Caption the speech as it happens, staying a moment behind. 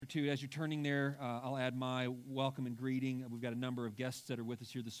2. As you're turning there, I'll add my welcome and greeting. We've got a number of guests that are with us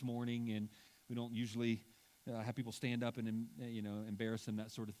here this morning, and we don't usually have people stand up and embarrass them,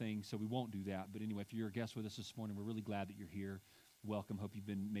 that sort of thing, so we won't do that. But anyway, if you're a guest with us this morning, we're really glad that you're here. Welcome. Hope you've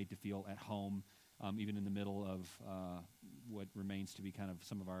been made to feel at home, even in the middle of what remains to be kind of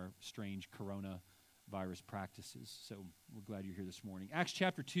some of our strange coronavirus practices. So we're glad you're here this morning. Acts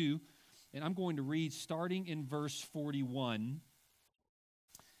chapter 2, and I'm going to read starting in verse 41,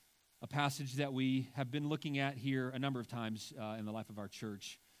 a passage that we have been looking at here a number of times in the life of our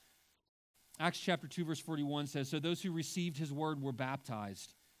church. Acts chapter 2, verse 41 says, "So those who received his word were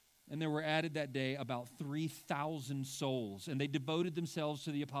baptized, and there were added that day about 3,000 souls. And they devoted themselves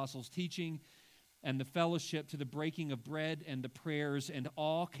to the apostles' teaching and the fellowship, to the breaking of bread and the prayers, and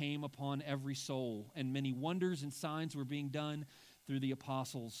awe came upon every soul. And many wonders and signs were being done through the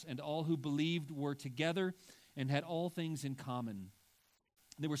apostles. And all who believed were together and had all things in common.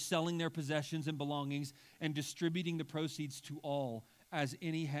 They were selling their possessions and belongings and distributing the proceeds to all as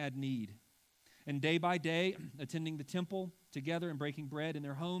any had need. And day by day, attending the temple together and breaking bread in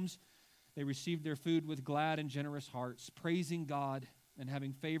their homes, they received their food with glad and generous hearts, praising God and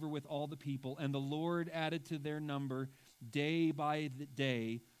having favor with all the people. And the Lord added to their number day by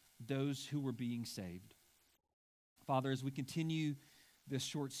day those who were being saved." Father, as we continue this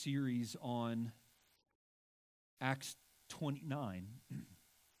short series on Acts 29,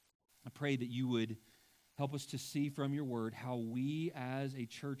 I pray that you would help us to see from your word how we as a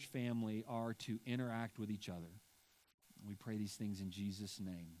church family are to interact with each other. We pray these things in Jesus'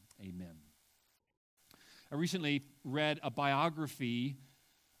 name. Amen. I recently read a biography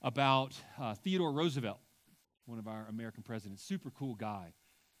about Theodore Roosevelt, one of our American presidents. Super cool guy.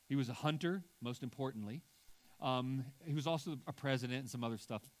 He was a hunter, most importantly. He was also a president and some other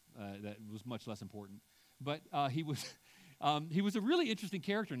stuff that was much less important. But he was a really interesting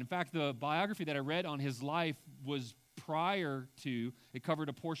character. And in fact, the biography that I read on his life was prior to, it covered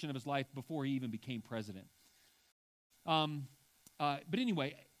a portion of his life before he even became president. But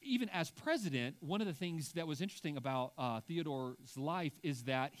anyway, even as president, one of the things that was interesting about Theodore's life is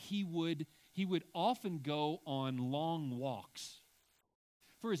that he would often go on long walks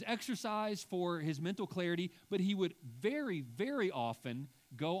for his exercise, for his mental clarity, but he would very, very often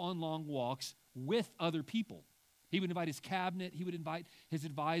go on long walks with other people. He would invite his cabinet, he would invite his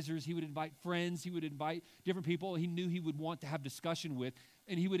advisors, he would invite friends, he would invite different people he knew he would want to have discussion with,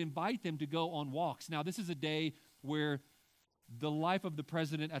 and he would invite them to go on walks. Now, this is a day where the life of the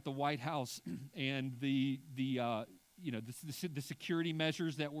president at the White House and the security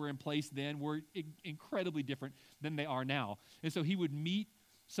measures that were in place then were incredibly different than they are now. And so he would meet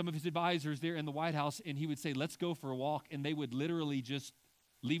some of his advisors there in the White House, and he would say, "Let's go for a walk," and they would literally just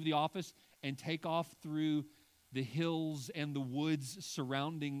leave the office and take off through the hills and the woods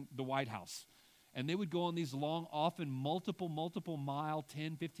surrounding the White House. And they would go on these long, often multiple mile,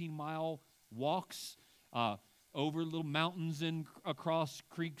 10, 15-mile walks over little mountains and across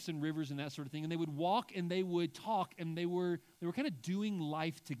creeks and rivers and that sort of thing. And they would walk and they would talk, and they were kind of doing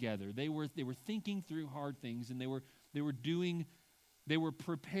life together. They were thinking through hard things, and they were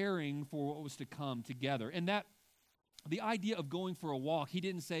preparing for what was to come together. And that the idea of going for a walk, he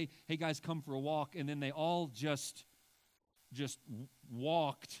didn't say, "Hey guys, come for a walk," and then they all just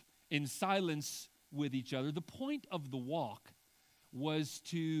walked in silence with each other. The point of the walk was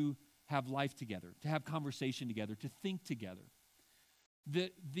to have life together, to have conversation together, to think together.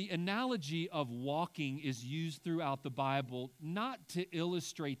 The analogy of walking is used throughout the Bible not to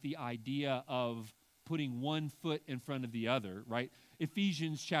illustrate the idea of putting one foot in front of the other, right?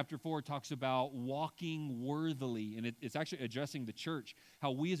 Ephesians chapter 4 talks about walking worthily, and it's actually addressing the church,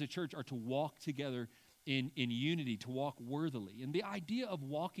 how we as a church are to walk together in unity, to walk worthily. And the idea of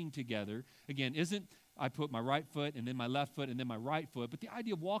walking together, again, isn't I put my right foot and then my left foot and then my right foot, but the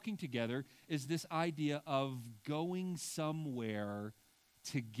idea of walking together is this idea of going somewhere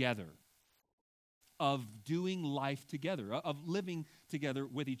together, of doing life together, of living together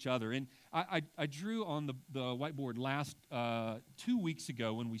with each other. And I drew on the whiteboard last 2 weeks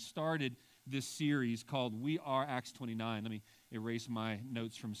ago when we started this series called We Are Acts 29. Let me erase my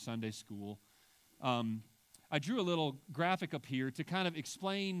notes from Sunday school. I drew a little graphic up here to kind of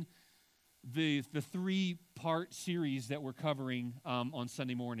explain the three-part series that we're covering on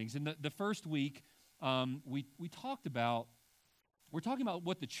Sunday mornings. And the first week, we're talking about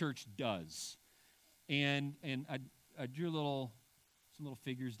what the church does. And I drew some little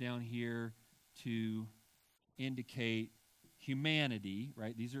figures down here to indicate humanity,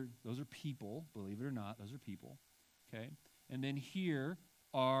 right? Those are people, believe it or not, those are people, okay? And then here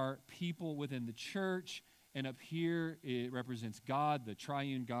are people within the church, and up here it represents God, the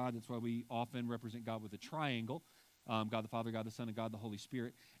triune God. That's why we often represent God with a triangle. God the Father, God the Son, and God the Holy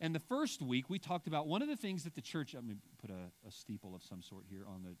Spirit. And the first week, we talked about one of the things that the church, I'm going to put a steeple of some sort here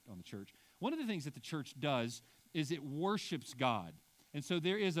on the church. One of the things that the church does is it worships God. And so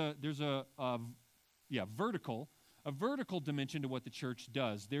there's a vertical dimension to what the church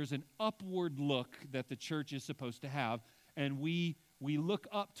does. There's an upward look that the church is supposed to have, and we look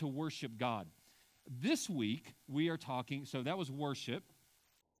up to worship God. This week, we are talking, so that was worship.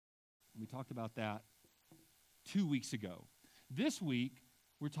 We talked about that 2 weeks ago. This week,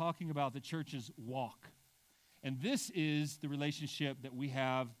 we're talking about the church's walk. And this is the relationship that we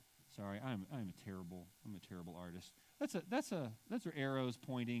have. Sorry, I'm a terrible artist. Those are arrows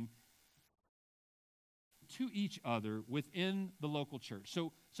pointing to each other within the local church.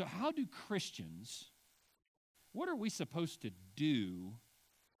 So how do Christians, what are we supposed to do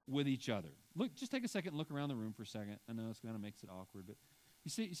with each other? Look, just take a second and look around the room for a second. I know it kind of makes it awkward, but you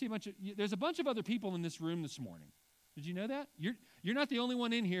see there's a bunch of other people in this room this morning. Did you know that? You're not the only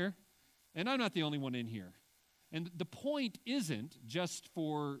one in here, and I'm not the only one in here. And the point isn't just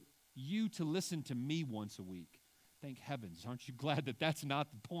for you to listen to me once a week. Thank heavens. Aren't you glad that that's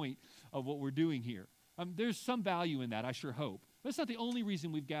not the point of what we're doing here? There's some value in that, I sure hope. But it's not the only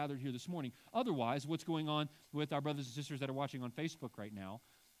reason we've gathered here this morning. Otherwise, what's going on with our brothers and sisters that are watching on Facebook right now?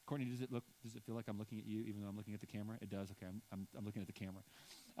 Courtney, does it feel like I'm looking at you even though I'm looking at the camera? It does. Okay, I'm looking at the camera.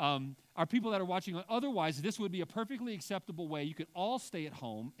 Our people that are watching, otherwise, this would be a perfectly acceptable way. You could all stay at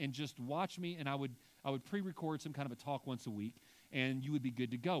home and just watch me, and I would pre-record some kind of a talk once a week, and you would be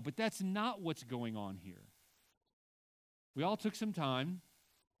good to go. But that's not what's going on here. We all took some time,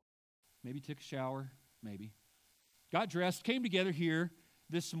 maybe took a shower, maybe, got dressed, came together here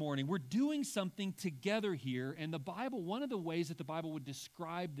this morning. We're doing something together here, and the Bible, one of the ways that the Bible would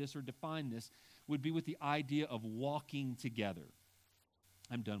describe this or define this would be with the idea of walking together.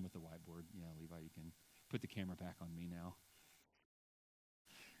 I'm done with the whiteboard. Yeah, Levi, you can put the camera back on me now.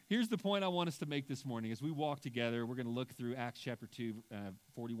 Here's the point I want us to make this morning. As we walk together, we're going to look through Acts chapter 2,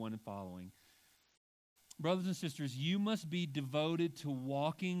 41 and following. Brothers and sisters, you must be devoted to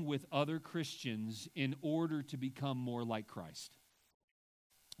walking with other Christians in order to become more like Christ.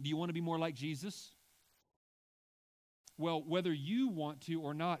 Do you want to be more like Jesus? Well, whether you want to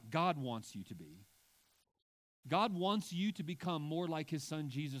or not, God wants you to be. God wants you to become more like his son,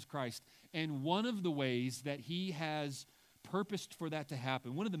 Jesus Christ. And one of the ways that he has purposed for that to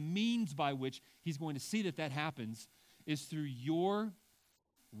happen, one of the means by which he's going to see that happens, is through your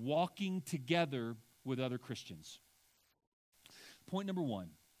walking together with other Christians. Point number one,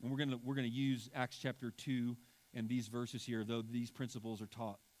 and we're going to use Acts chapter 2 and these verses here, though these principles are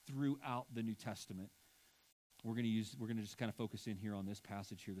taught throughout the New Testament. We're going to just kind of focus in here on this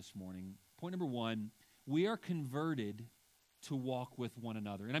passage here this morning. Point number one, we are converted to walk with one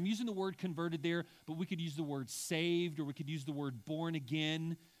another. And I'm using the word converted there, but we could use the word saved, or we could use the word born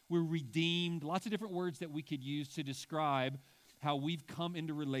again. We're redeemed. Lots of different words that we could use to describe how we've come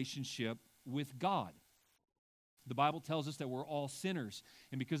into relationship with God. The Bible tells us that we're all sinners,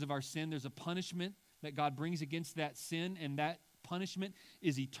 and because of our sin, there's a punishment that God brings against that sin, and that punishment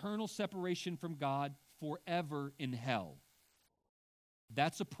is eternal separation from God forever in hell.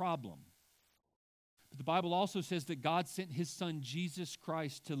 That's a problem. But the Bible also says that God sent his son Jesus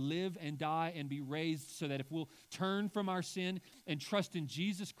Christ to live and die and be raised so that if we'll turn from our sin and trust in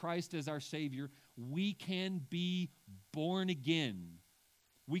Jesus Christ as our Savior, we can be born again.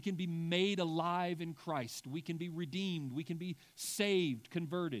 We can be made alive in Christ. We can be redeemed. We can be saved,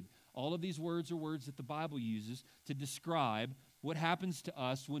 converted. All of these words are words that the Bible uses to describe what happens to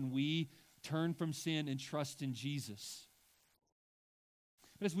us when we turn from sin and trust in Jesus.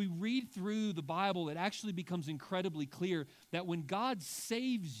 But as we read through the Bible, it actually becomes incredibly clear that when God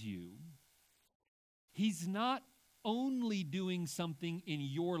saves you, he's not only doing something in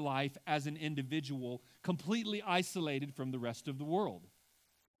your life as an individual, completely isolated from the rest of the world.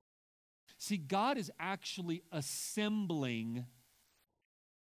 See, God is actually assembling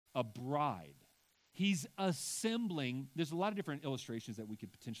a bride. He's assembling, there's a lot of different illustrations that we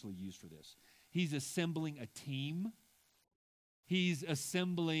could potentially use for this. He's assembling a team. He's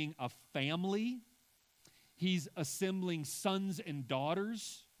assembling a family. He's assembling sons and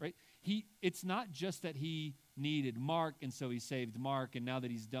daughters, right? It's not just that he needed Mark, and so he saved Mark, and now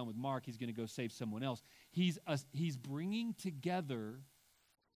that he's done with Mark, he's going to go save someone else. He's bringing together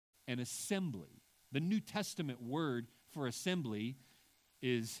an assembly. The New Testament word for assembly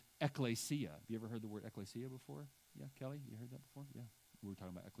is ecclesia. Have you ever heard the word ecclesia before? Yeah, Kelly, you heard that before? Yeah, we were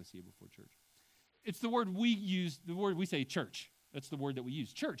talking about ecclesia before church. It's the word we use, the word we say church, That's the word that we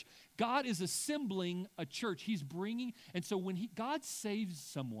use, church. God is assembling a church. He's bringing, and so when God saves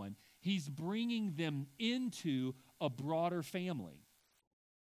someone, he's bringing them into a broader family,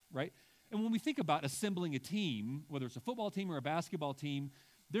 right? And when we think about assembling a team, whether it's a football team or a basketball team,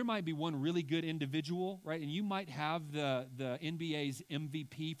 there might be one really good individual, right? And you might have the NBA's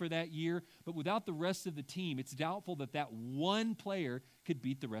MVP for that year, but without the rest of the team, it's doubtful that that one player could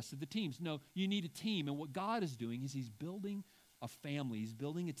beat the rest of the teams. No, you need a team. And what God is doing is he's building a family. He's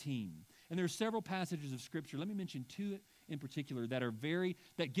building a team. And there are several passages of Scripture. Let me mention two in particular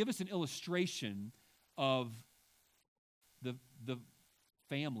that give us an illustration of the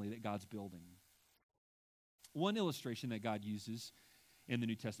family that God's building. One illustration that God uses in the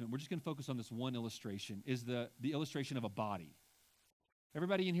New Testament, we're just going to focus on this one illustration, is the illustration of a body.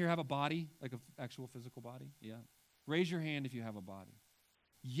 Everybody in here have a body, like an actual physical body? Yeah. Raise your hand if you have a body.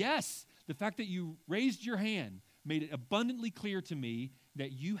 Yes, the fact that you raised your hand made it abundantly clear to me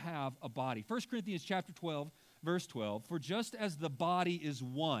that you have a body. 1 Corinthians chapter 12, verse 12, for just as the body is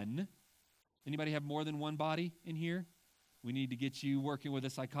one, anybody have more than one body in here? We need to get you working with a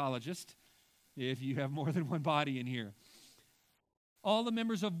psychologist if you have more than one body in here. All the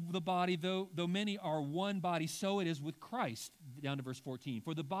members of the body, though many are one body, so it is with Christ, down to verse 14.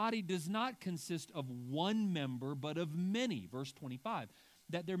 For the body does not consist of one member, but of many, verse 25,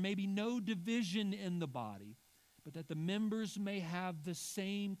 that there may be no division in the body, but that the members may have the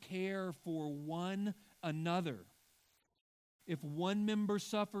same care for one another. If one member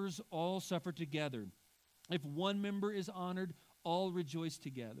suffers, all suffer together. If one member is honored, all rejoice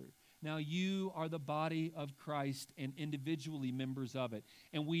together. Now you are the body of Christ and individually members of it.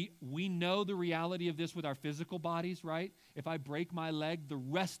 And we know the reality of this with our physical bodies, right? If I break my leg, the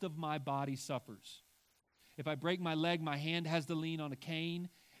rest of my body suffers. If I break my leg, my hand has to lean on a cane,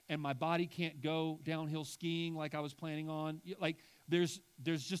 and my body can't go downhill skiing like I was planning on. Like there's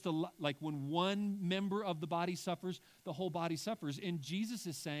just like when one member of the body suffers, the whole body suffers. And Jesus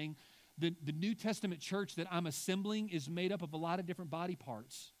is saying the New Testament church that I'm assembling is made up of a lot of different body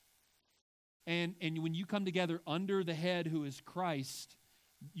parts. And when you come together under the head who is Christ,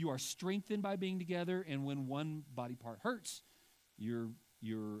 you are strengthened by being together. And when one body part hurts, you're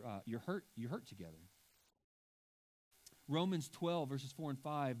hurt together. Romans 12 verses 4 and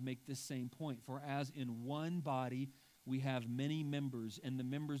 5 make this same point. For as in one body we have many members, and the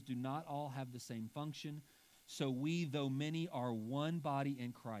members do not all have the same function, so we, though many, are one body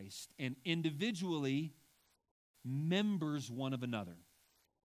in Christ, and individually members one of another.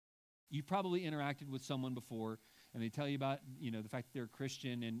 You've probably interacted with someone before, and they tell you about, the fact that they're a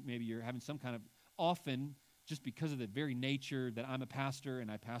Christian, and maybe you're having some kind of, often, just because of the very nature that I'm a pastor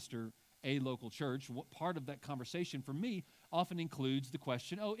and I pastor a local church, what part of that conversation for me often includes the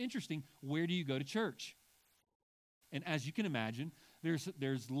question, oh, interesting, where do you go to church? And as you can imagine,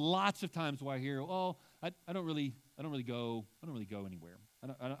 there's lots of times where I hear, oh, I don't really go anywhere.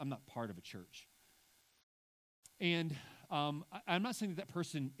 I'm not part of a church. And I'm not saying that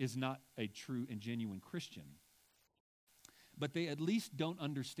person is not a true and genuine Christian, but they at least don't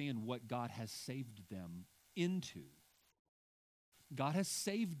understand what God has saved them into. God has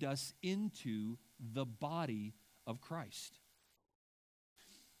saved us into the body of Christ.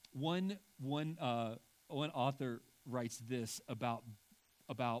 One author writes this about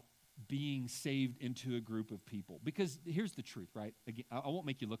being saved into a group of people. Because here's the truth, right? Again, I won't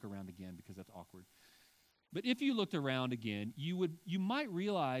make you look around again because that's awkward. But if you looked around again, you might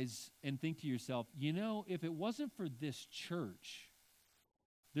realize and think to yourself, if it wasn't for this church,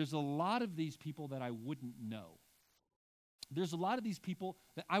 there's a lot of these people that I wouldn't know. There's a lot of these people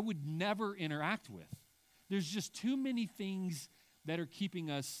that I would never interact with. There's just too many things that are keeping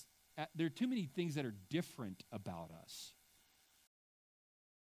us, there are too many things that are different about us.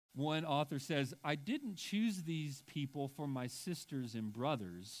 One author says, I didn't choose these people for my sisters and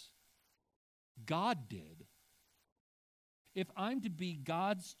brothers. God did. If I'm to be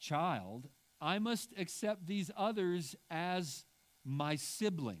God's child, I must accept these others as my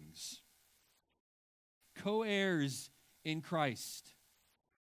siblings, co-heirs in Christ.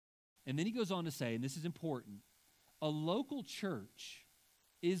 And then he goes on to say, and this is important, a local church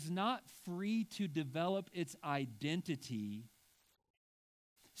is not free to develop its identity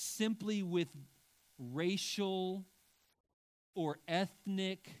simply with racial or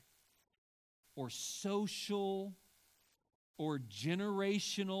ethnic or social or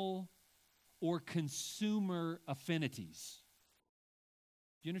generational or consumer affinities.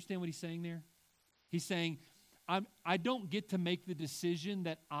 Do you understand what he's saying there? He's saying, I don't get to make the decision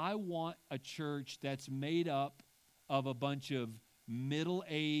that I want a church that's made up of a bunch of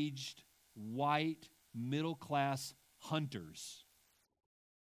middle-aged, white, middle-class, hunters.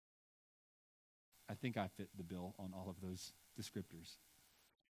 I think I fit the bill on all of those descriptors,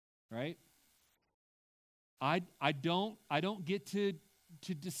 right? I don't get to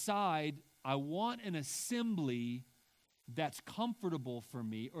decide I want an assembly that's comfortable for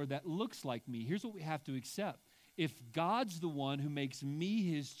me or that looks like me. Here's what we have to accept. If God's the one who makes me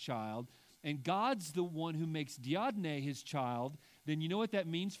his child, and God's the one who makes Diadne his child, then you know what that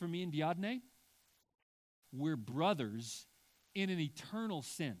means for me and Diadne? We're brothers in an eternal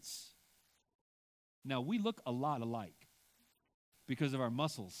sense. Now, we look a lot alike because of our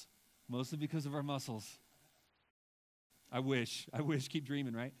muscles, mostly because of our muscles. I wish. Keep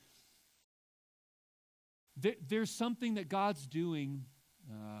dreaming, right? There's something that God's doing.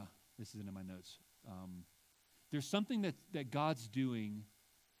 This isn't in my notes. There's something that God's doing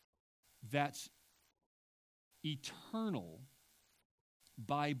that's eternal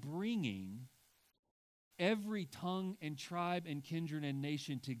by bringing every tongue and tribe and kindred and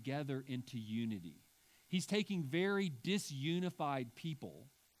nation together into unity. He's taking very disunified people,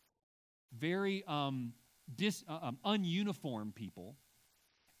 very ununiform people,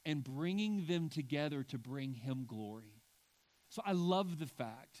 and bringing them together to bring him glory. So I love the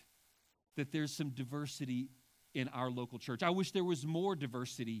fact that there's some diversity in our local church. I wish there was more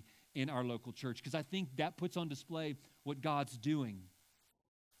diversity in our local church because I think that puts on display what God's doing.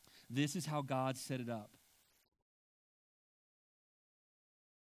 This is how God set it up.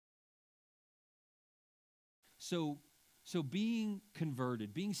 So being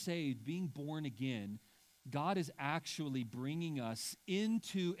converted, being saved, being born again, God is actually bringing us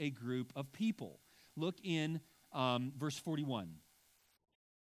into a group of people. Look in verse 41.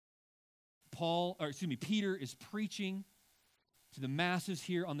 Peter is preaching to the masses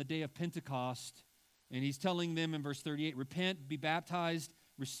here on the day of Pentecost, and he's telling them in verse 38, repent, be baptized,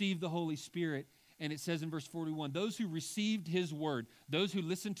 receive the Holy Spirit. And it says in verse 41, those who received his word, those who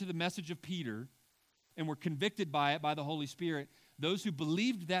listened to the message of Peter and were convicted by it by the Holy Spirit, those who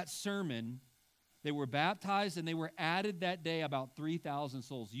believed that sermon, they were baptized and they were added that day about 3,000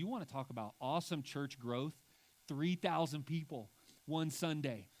 souls. You want to talk about awesome church growth? 3,000 people one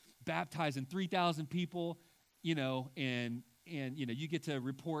Sunday, baptizing 3,000 people, and you get to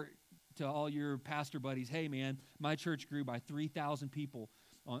report to all your pastor buddies, hey man, my church grew by 3,000 people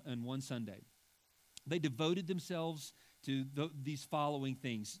on one Sunday. They devoted themselves to these following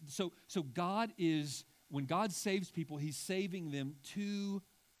things. So God is, when God saves people, he's saving them to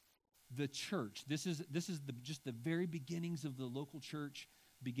the church. This is just the very beginnings of the local church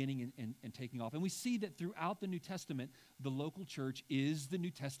beginning and taking off. And we see that throughout the New Testament, the local church is the New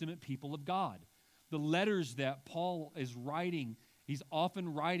Testament people of God. The letters that Paul is writing, he's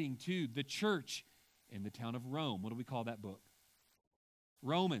often writing to the church in the town of Rome. What do we call that book?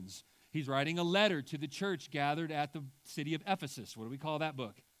 Romans. He's writing a letter to the church gathered at the city of Ephesus. What do we call that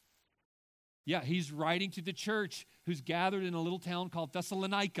book? Yeah, he's writing to the church who's gathered in a little town called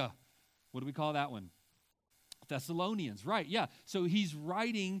Thessalonica. What do we call that one? Thessalonians, right, yeah. So he's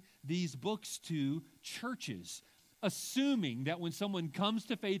writing these books to churches, assuming that when someone comes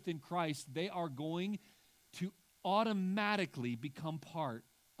to faith in Christ, they are going to automatically become part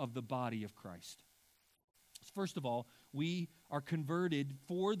of the body of Christ. First of all, we are converted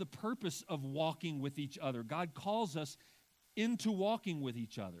for the purpose of walking with each other. God calls us into walking with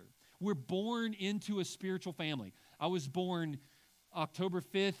each other. We're born into a spiritual family. I was born October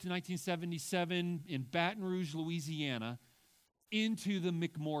 5th, 1977 in Baton Rouge, Louisiana, into the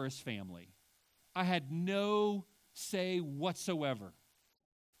McMorris family. I had no say whatsoever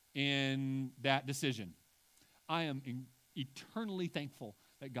in that decision. I am eternally thankful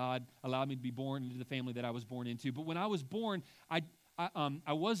that God allowed me to be born into the family that I was born into. But when I was born, I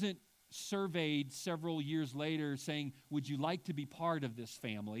wasn't surveyed several years later saying, would you like to be part of this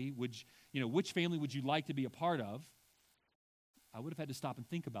family? Which family would you like to be a part of? I would have had to stop and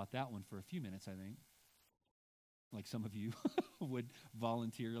think about that one for a few minutes, I think. Like some of you would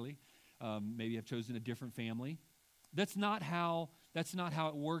voluntarily maybe have chosen a different family. That's not how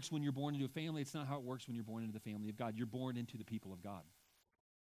it works when you're born into a family. It's not how it works when you're born into the family of God. You're born into the people of God.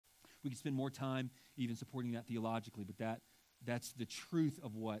 We could spend more time even supporting that theologically, but that's the truth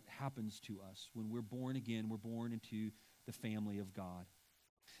of what happens to us. When we're born again, we're born into the family of God.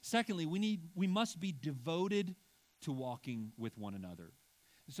 Secondly, we must be devoted to walking with one another.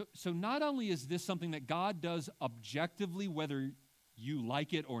 So not only is this something that God does objectively, whether you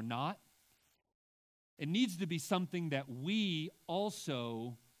like it or not, it needs to be something that we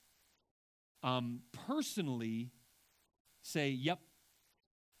also personally say, yep,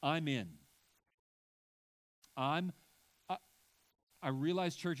 I'm in. I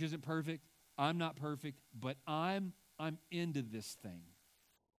realize church isn't perfect. I'm not perfect, but I'm I'm into this thing.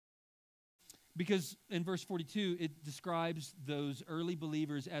 Because in verse 42, it describes those early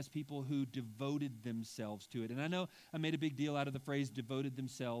believers as people who devoted themselves to it. And I know I made a big deal out of the phrase devoted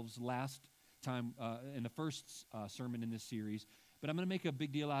themselves last time in the first sermon in this series, but I'm going to make a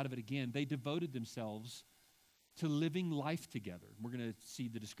big deal out of it again. They devoted themselves to living life together. We're going to see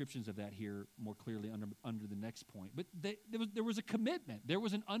the descriptions of that here more clearly under the next point. But there was a commitment. There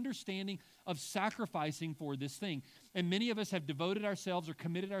was an understanding of sacrificing for this thing. And many of us have devoted ourselves or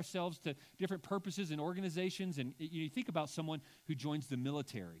committed ourselves to different purposes and organizations. And you think about someone who joins the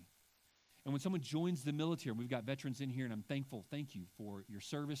military. And when someone joins the military, we've got veterans in here, and I'm thankful. Thank you for your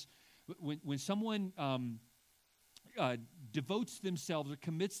service. When someone devotes themselves or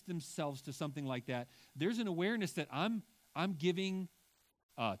commits themselves to something like that, there's an awareness that I'm giving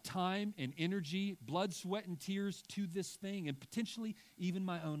time and energy, blood, sweat, and tears to this thing, and potentially even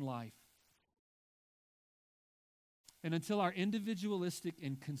my own life. And until our individualistic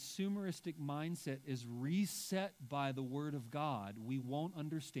and consumeristic mindset is reset by the Word of God, we won't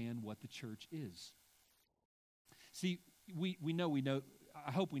understand what the church is. See, we know,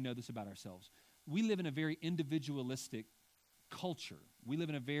 I hope we know this about ourselves. We live in a very individualistic culture. We live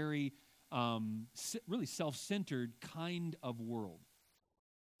in a very really self-centered kind of world.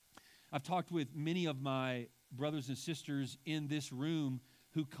 I've talked with many of my brothers and sisters in this room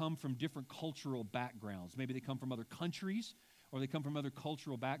who come from different cultural backgrounds. Maybe they come from other countries or they come from other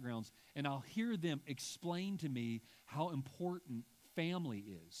cultural backgrounds, and I'll hear them explain to me how important family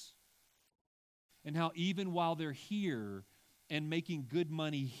is. And how even while they're here and making good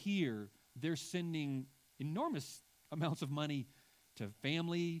money here, they're sending enormous amounts of money to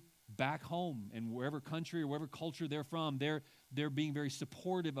family back home, and wherever country or wherever culture they're from, they're being very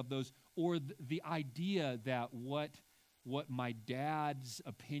supportive of those. Or the idea that what my dad's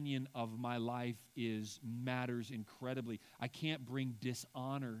opinion of my life is matters incredibly. I can't bring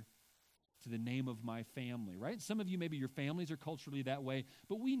dishonor to the name of my family, right? Some of you, maybe your families are culturally that way,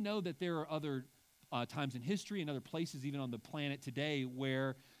 but we know that there are other times in history and other places, even on the planet today,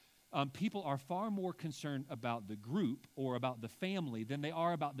 where people are far more concerned about the group or about the family than they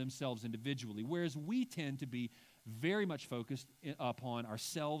are about themselves individually, whereas we tend to be very much focused upon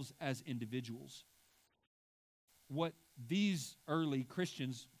ourselves as individuals. What these early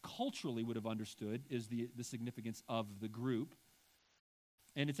Christians culturally would have understood is the significance of the group.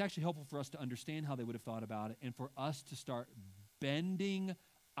 And it's actually helpful for us to understand how they would have thought about it and for us to start bending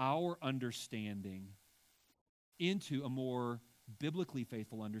our understanding into a more biblically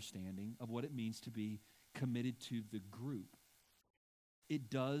faithful understanding of what it means to be committed to the group. It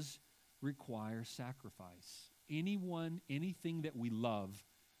does require sacrifice. Anything that we love,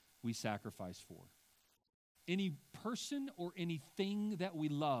 we sacrifice for. Any person or anything that we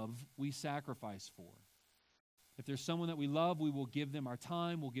love, we sacrifice for. If there's someone that we love, we will give them our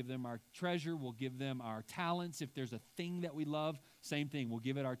time, we'll give them our treasure, we'll give them our talents. If there's a thing that we love, same thing. We'll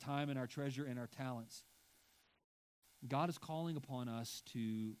give it our time and our treasure and our talents. God is calling upon us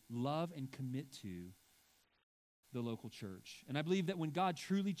to love and commit to the local church. And I believe that when God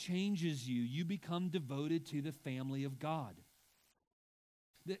truly changes you, you become devoted to the family of God.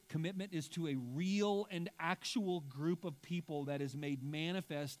 The commitment is to a real and actual group of people that is made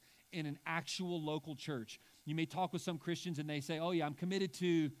manifest in an actual local church. You may talk with some Christians and they say, oh yeah, I'm committed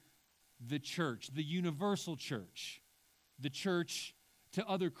to the church, the universal church, the church to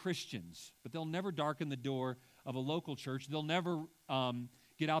other Christians. But they'll never darken the door of a local church. They'll never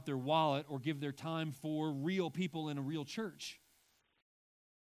get out their wallet or give their time for real people in a real church.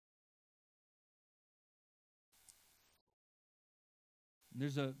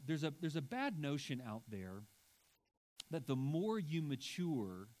 There's a bad notion out there that the more you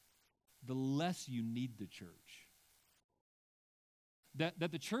mature, the less you need the church.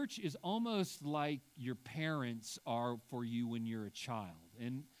 That the church is almost like your parents are for you when you're a child.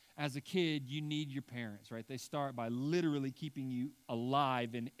 And as a kid, you need your parents, right? They start by literally keeping you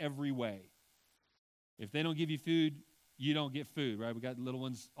alive in every way. If they don't give you food, you don't get food, right? We got little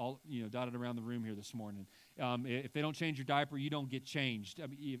ones all dotted around the room here this morning. If they don't change your diaper, you don't get changed. I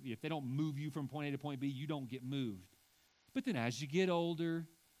mean, if they don't move you from point A to point B, you don't get moved. But then as you get older,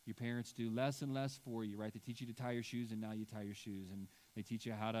 your parents do less and less for you, right? They teach you to tie your shoes, and now you tie your shoes. And they teach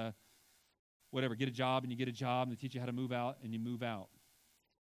you how to, get a job, and you get a job. And they teach you how to move out, and you move out.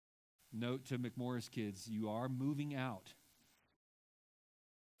 Note to McMorris kids, you are moving out.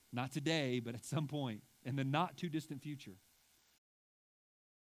 Not today, but at some point in the not too distant future.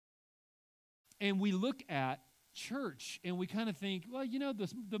 And we look at church and we kind of think, well,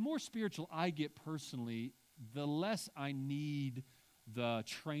 the more spiritual I get personally, the less I need the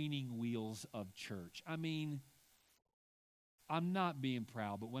training wheels of church. I mean, I'm not being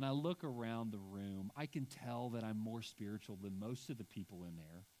proud, but when I look around the room, I can tell that I'm more spiritual than most of the people in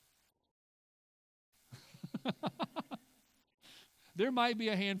there. There might be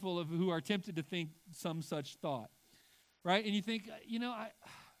a handful of who are tempted to think some such thought, right? And you think,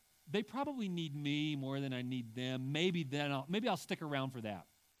 they probably need me more than I need them. Maybe I'll stick around for that.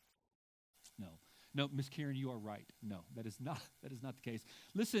 No, Miss Karen, you are right. No, that is not the case.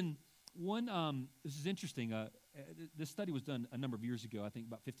 Listen, this is interesting. This study was done a number of years ago, I think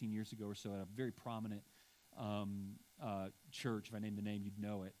about 15 years ago or so, at a very prominent church. If I name the name, you'd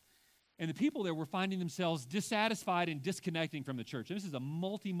know it. And the people there were finding themselves dissatisfied and disconnecting from the church. And this is a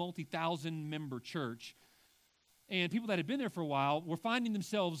multi-thousand member church. And people that had been there for a while were finding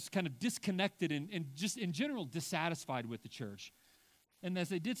themselves kind of disconnected and just in general dissatisfied with the church. And as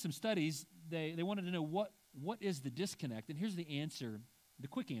they did some studies, they wanted to know what is the disconnect. And here's the answer, the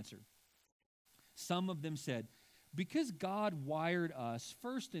quick answer. Some of them said, because God wired us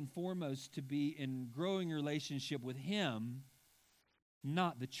first and foremost to be in growing relationship with Him,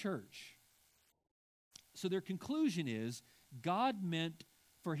 not the church. So their conclusion is God meant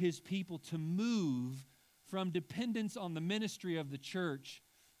for His people to move from dependence on the ministry of the church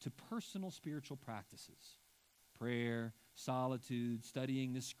to personal spiritual practices. Prayer, solitude,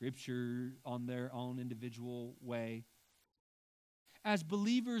 studying the Scripture on their own individual way. As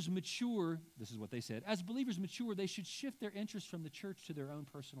believers mature, this is what they said, as believers mature, they should shift their interest from the church to their own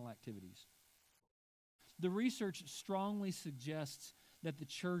personal activities. The research strongly suggests that the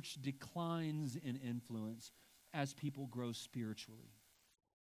church declines in influence as people grow spiritually.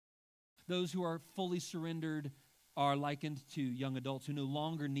 Those who are fully surrendered are likened to young adults who no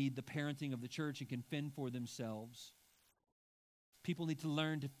longer need the parenting of the church and can fend for themselves. People need to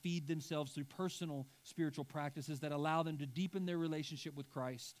learn to feed themselves through personal spiritual practices that allow them to deepen their relationship with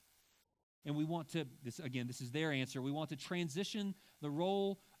Christ. And we want to, this is their answer, we want to transition the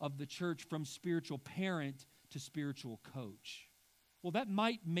role of the church from spiritual parent to spiritual coach. Well, that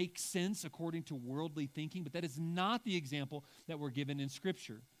might make sense according to worldly thinking, but that is not the example that we're given in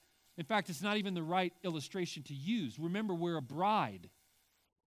Scripture. In fact, it's not even the right illustration to use. Remember, we're a bride.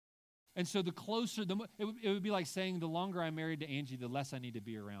 And so the closer, it would be like saying the longer I'm married to Angie, the less I need to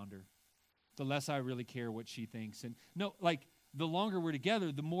be around her. The less I really care what she thinks. And no, like the longer we're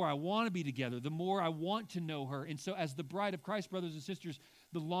together, the more I want to be together, the more I want to know her. And so as the bride of Christ, brothers and sisters,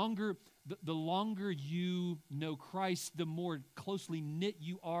 the longer you know Christ, the more closely knit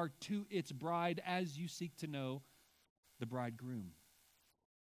you are to its bride as you seek to know the bridegroom.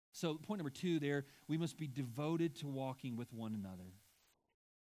 So point number 2 there, we must be devoted to walking with one another.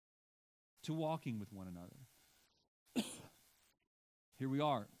 To walking with one another. Here we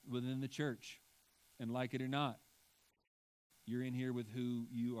are within the church, and like it or not, you're in here with who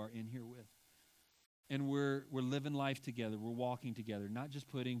you are in here with. And we're living life together. We're walking together, not just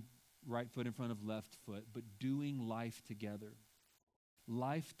putting right foot in front of left foot, but doing life together.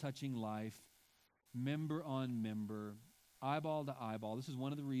 Life touching life, member on member, eyeball to eyeball. This is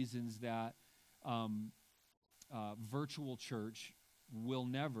one of the reasons that virtual church will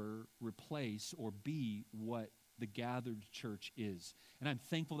never replace or be what the gathered church is. And I'm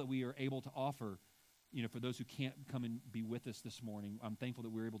thankful that we are able to offer, for those who can't come and be with us this morning, I'm thankful that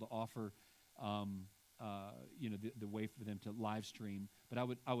we're able to offer, the way for them to live stream. But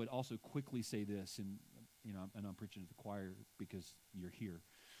I would also quickly say this, and I'm preaching to the choir because you're here.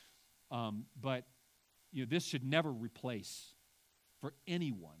 But this should never replace for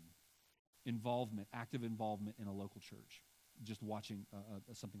anyone active involvement in a local church. Just watching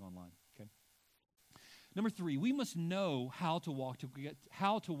something online, okay? Number 3, we must know how to walk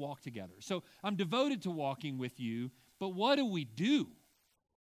together. So I'm devoted to walking with you, but what do?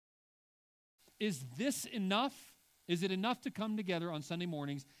 Is this enough? Is it enough to come together on Sunday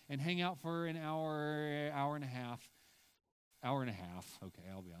mornings and hang out for an hour, hour and a half? Okay,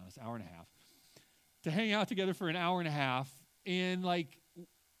 I'll be honest, hour and a half. To hang out together for an hour and a half, and I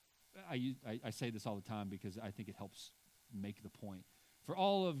say this all the time because I think it helps make the point. For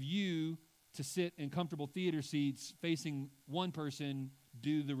all of you to sit in comfortable theater seats facing one person,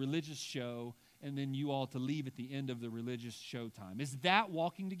 do the religious show, and then you all to leave at the end of the religious show time. Is that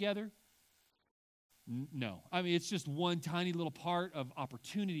walking together? No. I mean, it's just one tiny little part of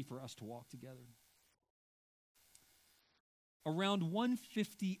opportunity for us to walk together. Around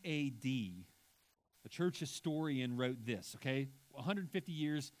 150 A.D., a church historian wrote this, okay? 150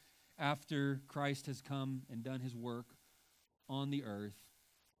 years after Christ has come and done his work on the earth,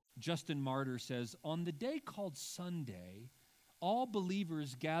 Justin Martyr says, on the day called Sunday, all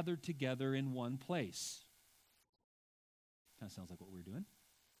believers gathered together in one place. Kind of sounds like what we're doing.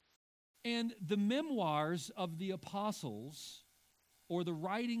 And the memoirs of the apostles or the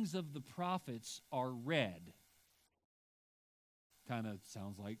writings of the prophets are read. Kind of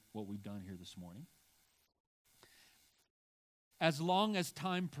sounds like what we've done here this morning. As long as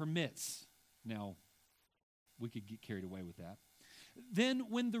time permits. Now, we could get carried away with that. Then,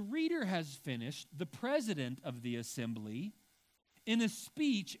 when the reader has finished, the president of the assembly, in a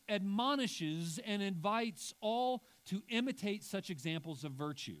speech, admonishes and invites all to imitate such examples of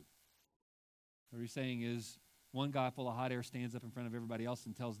virtue. What he's saying is, one guy full of hot air stands up in front of everybody else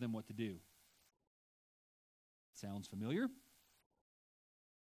and tells them what to do. Sounds familiar?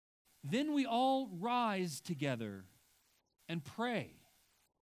 Then we all rise together and pray.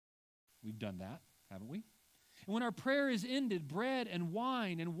 We've done that, haven't we? And when our prayer is ended, bread and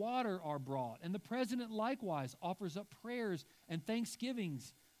wine and water are brought. And the president likewise offers up prayers and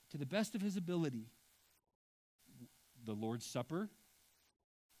thanksgivings to the best of his ability. The Lord's Supper,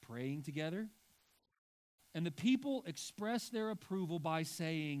 praying together. And the people express their approval by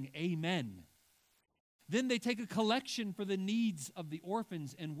saying, Amen. Then they take a collection for the needs of the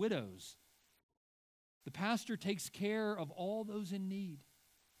orphans and widows. The pastor takes care of all those in need.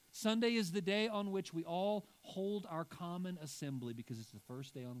 Sunday is the day on which we all hold our common assembly because it's the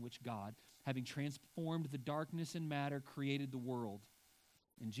first day on which God, having transformed the darkness and matter, created the world.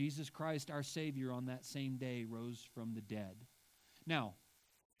 And Jesus Christ, our Savior, on that same day rose from the dead. Now,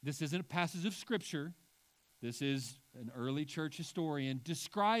 this isn't a passage of Scripture. This is an early church historian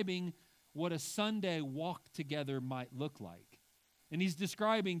describing what a Sunday walk together might look like. And he's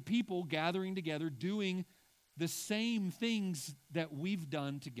describing people gathering together, doing the same things that we've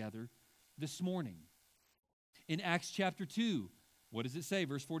done together this morning. In Acts chapter 2, what does it say?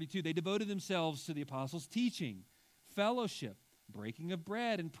 Verse 42, they devoted themselves to the apostles' teaching, fellowship, breaking of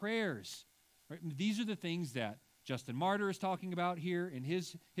bread, and prayers. Right? These are the things that Justin Martyr is talking about here in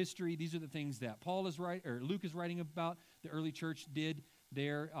his history. These are the things that Luke is writing about the early church did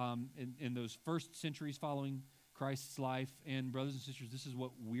there in those first centuries following Christ's life. And brothers and sisters, this is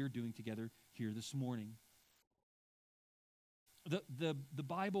what we're doing together here this morning. The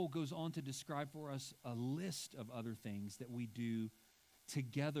Bible goes on to describe for us a list of other things that we do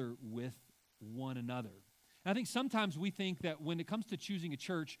together with one another. And I think sometimes we think that when it comes to choosing a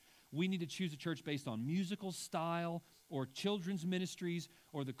church, we need to choose a church based on musical style or children's ministries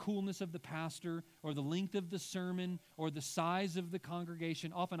or the coolness of the pastor or the length of the sermon or the size of the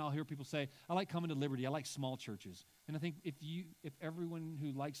congregation. Often I'll hear people say, I like coming to Liberty. I like small churches. And I think if everyone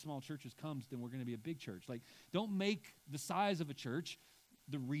who likes small churches comes, then we're going to be a big church. Like, don't make the size of a church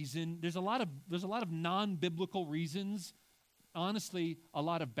the reason. There's a lot of non-biblical reasons. Honestly, a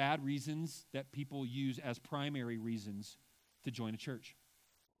lot of bad reasons that people use as primary reasons to join a church.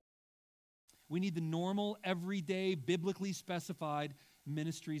 We need the normal, everyday, biblically specified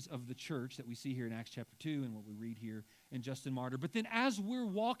ministries of the church that we see here in Acts chapter 2 and what we read here in Justin Martyr. But then as we're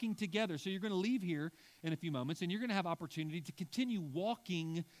walking together, so you're going to leave here in a few moments and you're going to have opportunity to continue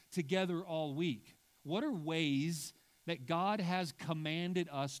walking together all week. What are ways that God has commanded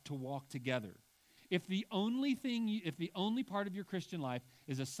us to walk together? If the only part of your Christian life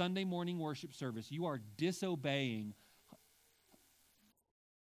is a Sunday morning worship service, you are disobeying.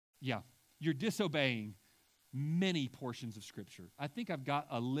 You're disobeying many portions of Scripture. I think I've got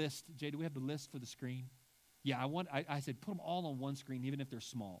a list. Jay, do we have the list for the screen? Yeah, I said put them all on one screen, even if they're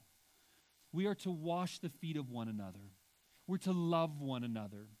small. We are to wash the feet of one another. We're to love one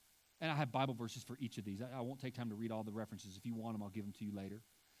another. And I have Bible verses for each of these. I won't take time to read all the references. If you want them, I'll give them to you later.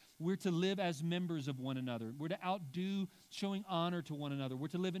 We're to live as members of one another. We're to outdo showing honor to one another. We're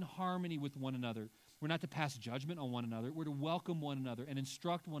to live in harmony with one another. We're not to pass judgment on one another. We're to welcome one another and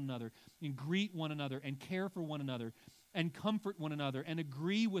instruct one another and greet one another and care for one another and comfort one another and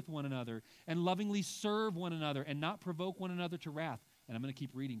agree with one another and lovingly serve one another and not provoke one another to wrath. And I'm going to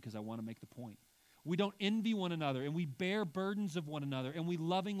keep reading because I want to make the point. We don't envy one another, and we bear burdens of one another, and we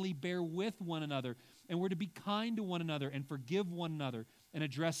lovingly bear with one another, and we're to be kind to one another and forgive one another and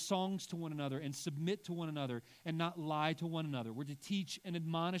address songs to one another and submit to one another and not lie to one another. We're to teach and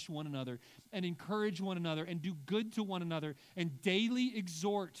admonish one another and encourage one another and do good to one another and daily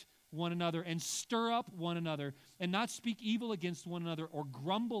exhort one another and stir up one another and not speak evil against one another or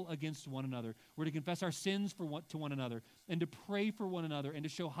grumble against one another. We're to confess our sins to one another and to pray for one another and to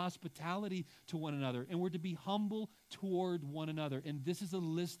show hospitality to one another. And we're to be humble toward one another. And this is a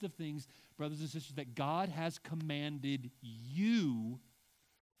list of things, brothers and sisters, that God has commanded you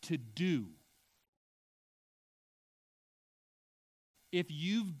to do. If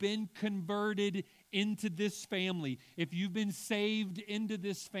you've been converted into this family, if you've been saved into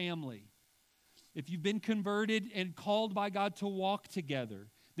this family, if you've been converted and called by God to walk together,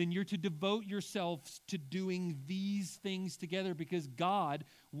 then you're to devote yourselves to doing these things together, because God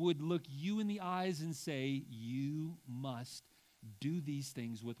would look you in the eyes and say, you must do these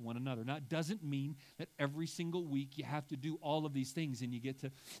things with one another. Now, it doesn't mean that every single week you have to do all of these things and you get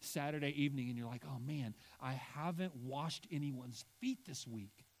to Saturday evening and you're like, oh man, I haven't washed anyone's feet this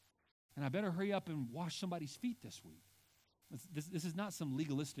week, and I better hurry up and wash somebody's feet this week. This is not some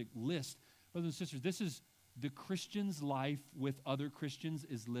legalistic list. Brothers and sisters, this is the Christian's life with other Christians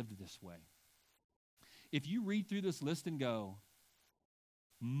is lived this way. If you read through this list and go,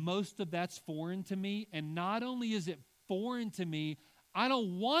 most of that's foreign to me, and not only is it foreign to me, I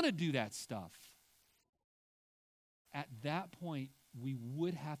don't want to do that stuff. At that point, we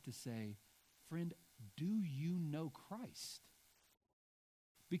would have to say, friend, do you know Christ?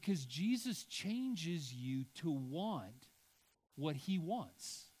 Because Jesus changes you to want what he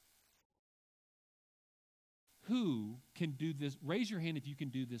wants. Who can do this? Raise your hand if you can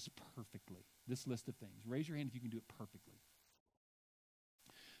do this perfectly. This list of things. Raise your hand if you can do it perfectly.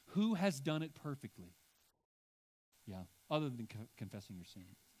 Who has done it perfectly? Yeah, other than confessing your sin.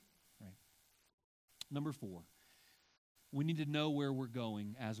 Right. Number 4, we need to know where we're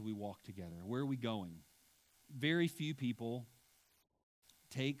going as we walk together. Where are we going? Very few people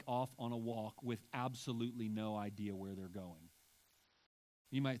take off on a walk with absolutely no idea where they're going.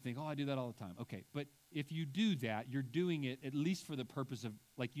 You might think, oh, I do that all the time. Okay, but if you do that, you're doing it at least for the purpose of,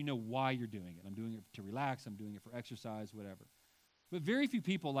 like, you know why you're doing it. I'm doing it to relax. I'm doing it for exercise, whatever. But very few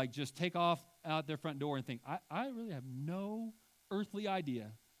people, like, just take off out their front door and think, I really have no earthly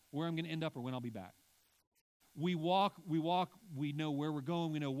idea where I'm going to end up or when I'll be back. We walk, we know where we're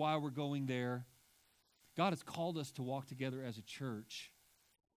going, we know why we're going there. God has called us to walk together as a church.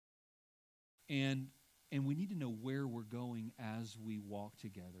 And we need to know where we're going as we walk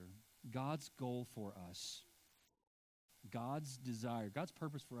together. God's goal for us, God's desire, God's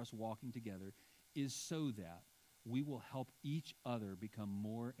purpose for us walking together is so that we will help each other become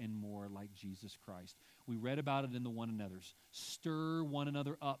more and more like Jesus Christ. We read about it in the one another's. Stir one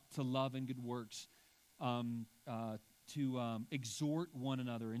another up to love and good works, to exhort one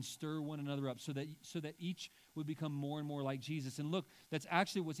another and stir one another up so that each would become more and more like Jesus. And look, that's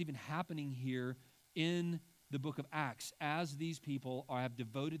actually what's even happening here in the book of Acts, as these people have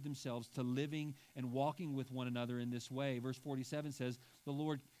devoted themselves to living and walking with one another in this way. Verse 47 says, the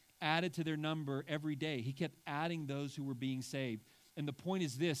Lord added to their number every day. He kept adding those who were being saved. And the point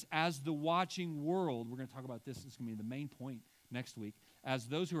is this, as the watching world, we're going to talk about this, it's going to be the main point next week, as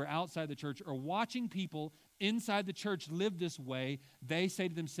those who are outside the church are watching people inside the church live this way, they say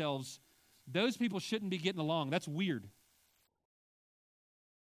to themselves, those people shouldn't be getting along. That's weird.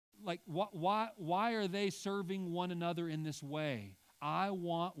 Like, why are they serving one another in this way? I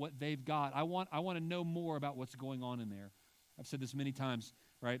want what they've got. I want to know more about what's going on in there. I've said this many times,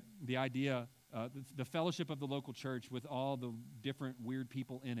 right? The idea, the fellowship of the local church with all the different weird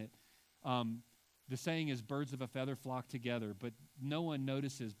people in it. The saying is birds of a feather flock together, but no one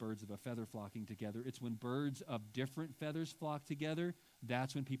notices birds of a feather flocking together. It's when birds of different feathers flock together,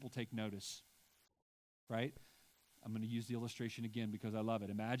 that's when people take notice, right? I'm going to use the illustration again because I love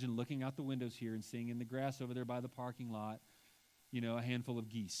it. Imagine looking out the windows here and seeing in the grass over there by the parking lot, a handful of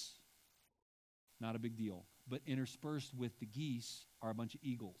geese. Not a big deal. But interspersed with the geese are a bunch of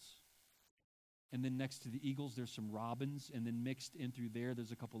eagles. And then next to the eagles, there's some robins. And then mixed in through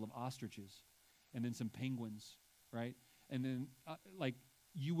there's a couple of ostriches. And then some penguins, right? And then,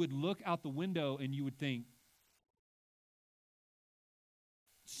 you would look out the window and you would think,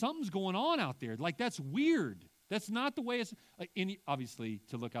 something's going on out there. Like, that's weird. That's not the way it's, obviously,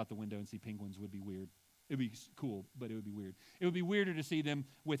 to look out the window and see penguins would be weird. It would be cool, but it would be weird. It would be weirder to see them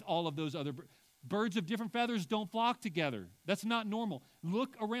with all of those other birds of different feathers don't flock together. That's not normal.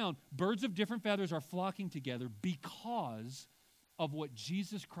 Look around. Birds of different feathers are flocking together because of what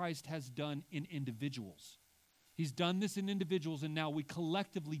Jesus Christ has done in individuals. He's done this in individuals, and now we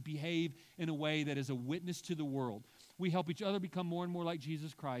collectively behave in a way that is a witness to the world. We help each other become more and more like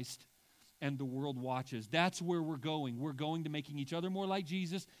Jesus Christ, and the world watches. That's where we're going. We're going to making each other more like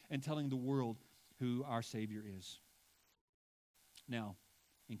Jesus and telling the world who our Savior is. Now,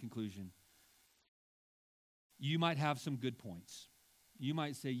 in conclusion, you might have some good points. You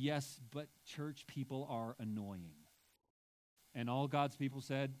might say, yes, but church people are annoying. And all God's people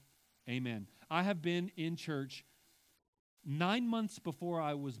said, amen. I have been in church 9 months before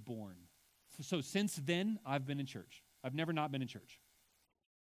I was born. So since then, I've been in church. I've never not been in church.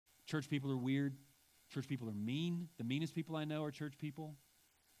 Church people are weird. Church people are mean. The meanest people I know are church people.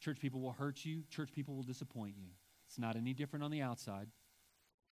 Church people will hurt you. Church people will disappoint you. It's not any different on the outside.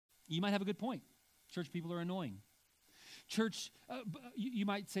 You might have a good point. Church people are annoying. Church, you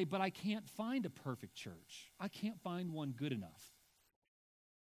might say, but I can't find a perfect church. I can't find one good enough.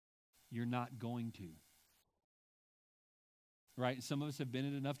 You're not going to. Right? Some of us have been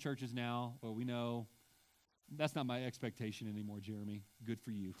in enough churches now where we know that's not my expectation anymore, Jeremy. Good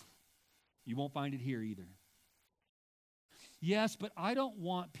for you. You won't find it here either. Yes, but I don't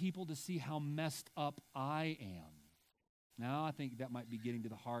want people to see how messed up I am. Now, I think that might be getting to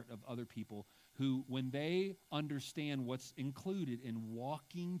the heart of other people who, when they understand what's included in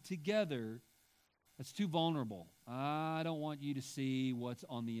walking together, that's too vulnerable. I don't want you to see what's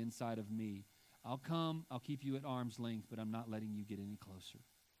on the inside of me. I'll come, I'll keep you at arm's length, but I'm not letting you get any closer.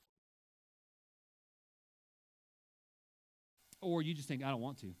 Or you just think, I don't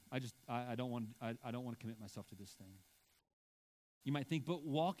want to. I don't want to commit myself to this thing. You might think, but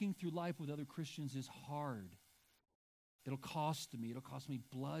walking through life with other Christians is hard. It'll cost me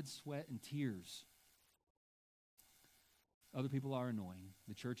blood, sweat, and tears. Other people are annoying.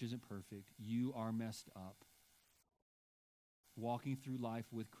 The church isn't perfect. You are messed up. Walking through life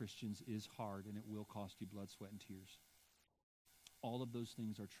with Christians is hard, and it will cost you blood, sweat, and tears. All of those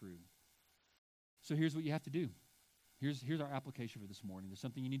things are true. So here's what you have to do. Here's our application for this morning. There's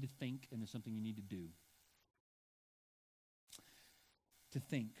something you need to think, and there's something you need to do. To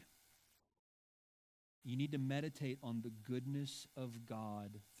think. You need to meditate on the goodness of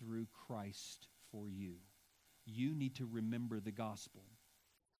God through Christ for you. You need to remember the gospel.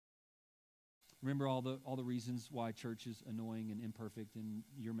 Remember all the reasons why church is annoying and imperfect and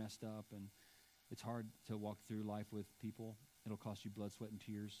you're messed up and it's hard to walk through life with people. It'll cost you blood, sweat, and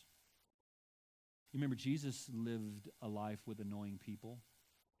tears. You remember Jesus lived a life with annoying people.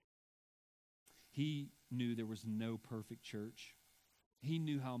 He knew there was no perfect church. He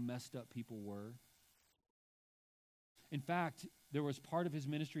knew how messed up people were. In fact, there was part of his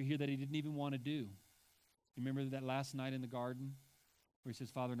ministry here that he didn't even want to do. You remember that last night in the garden where he says,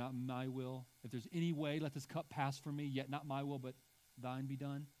 Father, not my will. If there's any way, let this cup pass from me, yet not my will, but thine be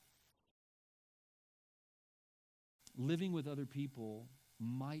done. Living with other people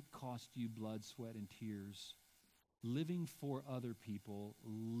might cost you blood, sweat, and tears. Living for other people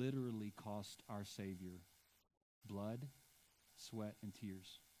literally cost our Savior blood, sweat, and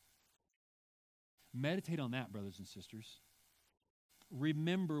tears. Meditate on that, brothers and sisters.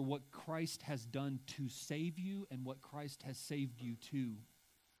 Remember what Christ has done to save you and what Christ has saved you to.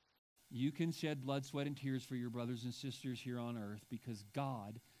 You can shed blood, sweat, and tears for your brothers and sisters here on earth because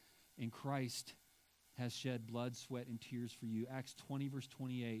God in Christ has shed blood, sweat, and tears for you. Acts 20, verse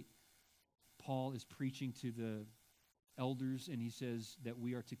 28, Paul is preaching to the elders, and he says that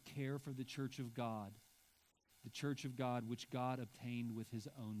we are to care for the church of God which God obtained with his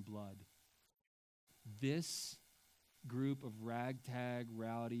own blood. This group of ragtag,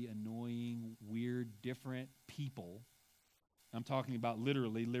 rowdy, annoying, weird, different people, I'm talking about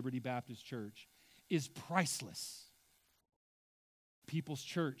literally Liberty Baptist Church, is priceless. People's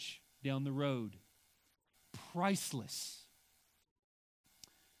Church down the road, priceless.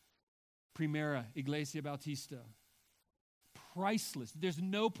 Primera Iglesia Bautista, priceless. There's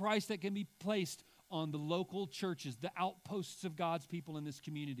no price that can be placed on the local churches, the outposts of God's people in this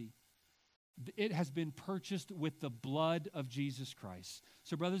community. It has been purchased with the blood of Jesus Christ.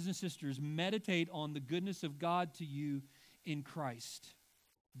 So brothers and sisters, meditate on the goodness of God to you in Christ.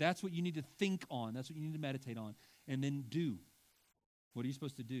 That's what you need to think on. That's what you need to meditate on. And then do. What are you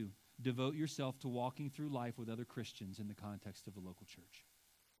supposed to do? Devote yourself to walking through life with other Christians in the context of a local church.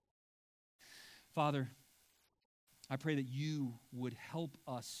 Father, I pray that you would help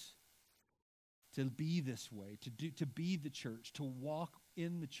us to be this way, to be the church, to walk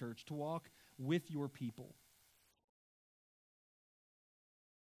in the church, to walk with your people.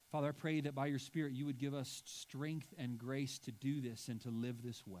 Father, I pray that by your Spirit you would give us strength and grace to do this and to live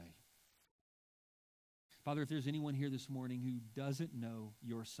this way. Father, if there's anyone here this morning who doesn't know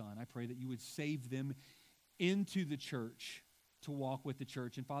your Son, I pray that you would save them into the church to walk with the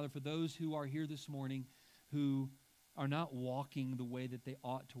church. And Father, for those who are here this morning who are not walking the way that they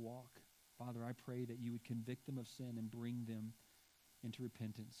ought to walk, Father, I pray that you would convict them of sin and bring them into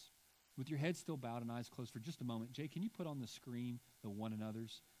repentance. With your head still bowed and eyes closed for just a moment, Jay, can you put on the screen the one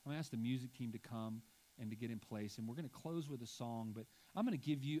another's? I'm going to ask the music team to come and to get in place, and we're going to close with a song, but I'm going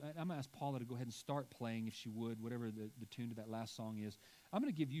to ask Paula to go ahead and start playing, if she would, whatever the tune to that last song is. I'm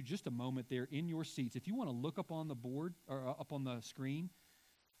going to give you just a moment there in your seats. If you want to look up on the board or up on the screen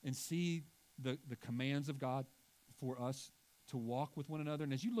and see the commands of God for us to walk with one another,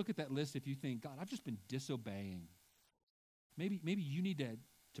 and as you look at that list, if you think, God, I've just been disobeying, maybe you need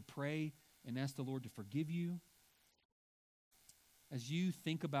to pray and ask the Lord to forgive you. as you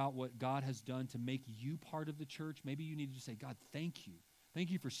think about what God has done to make you part of the church, maybe you need to say, God, thank you.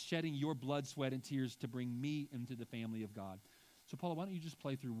 Thank you for shedding your blood, sweat, and tears to bring me into the family of God. So, Paula, why don't you just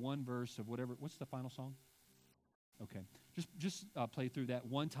play through one verse of whatever. What's the final song? Okay. Just play through that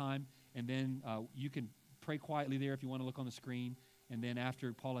one time, and then you can pray quietly there if you want to look on the screen. And then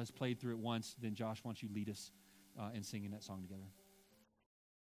after Paula has played through it once, then Josh wants you to lead us in singing that song together.